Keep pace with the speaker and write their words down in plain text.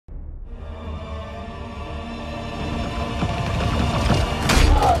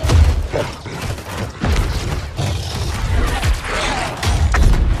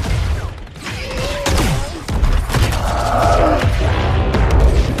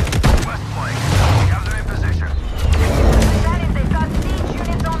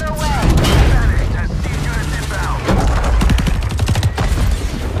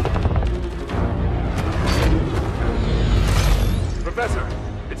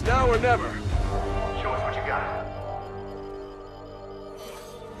It's now or never. Show us what you got.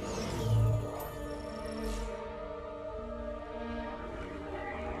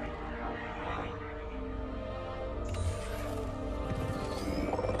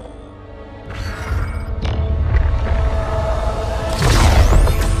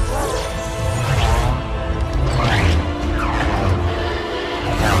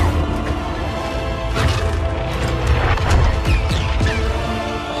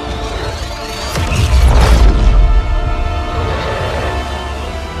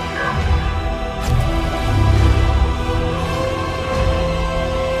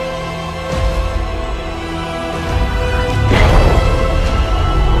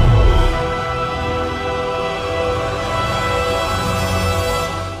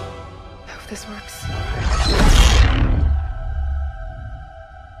 This works.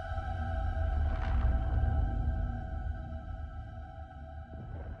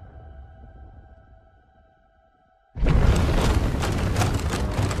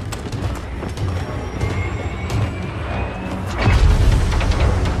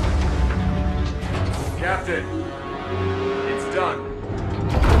 Captain, it's done.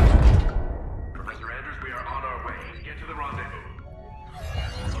 Professor Anders, we are on our way. Get to the rendezvous.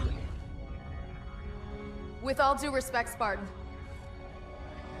 With all due respect, Spartan,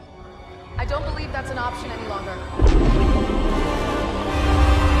 I don't believe that's an option any longer.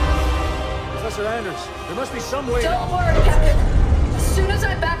 Professor Anders, there must be some way. Don't worry, Captain. As soon as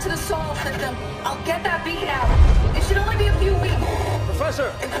I'm back to the Sol system, I'll get that beacon out. It should only be a few weeks.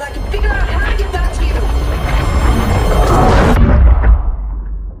 Professor! And I can figure out how to get back to you.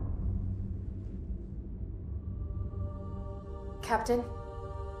 Captain?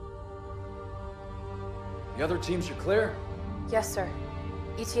 The other teams are clear? Yes, sir.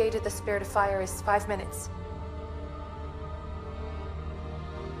 ETA to the Spirit of Fire is 5 minutes.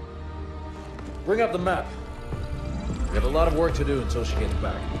 Bring up the map. We have a lot of work to do until she gets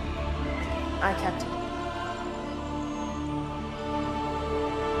back. Aye, Captain.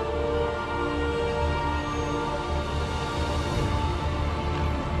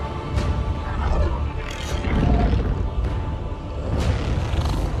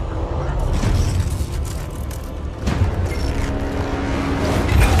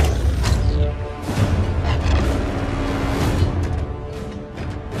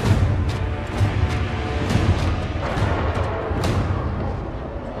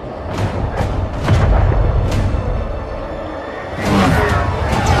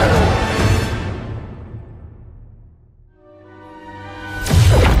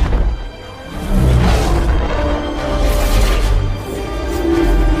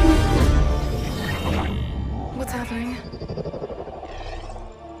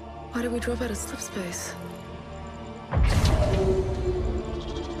 Why did we drop out of slip space?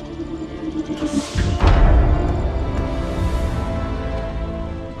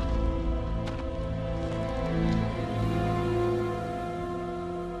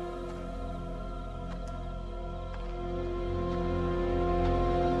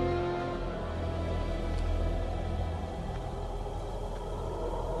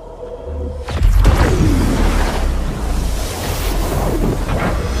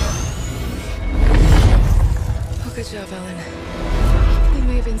 Good job, Ellen. We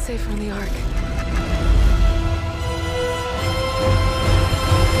may have been safer on the Ark.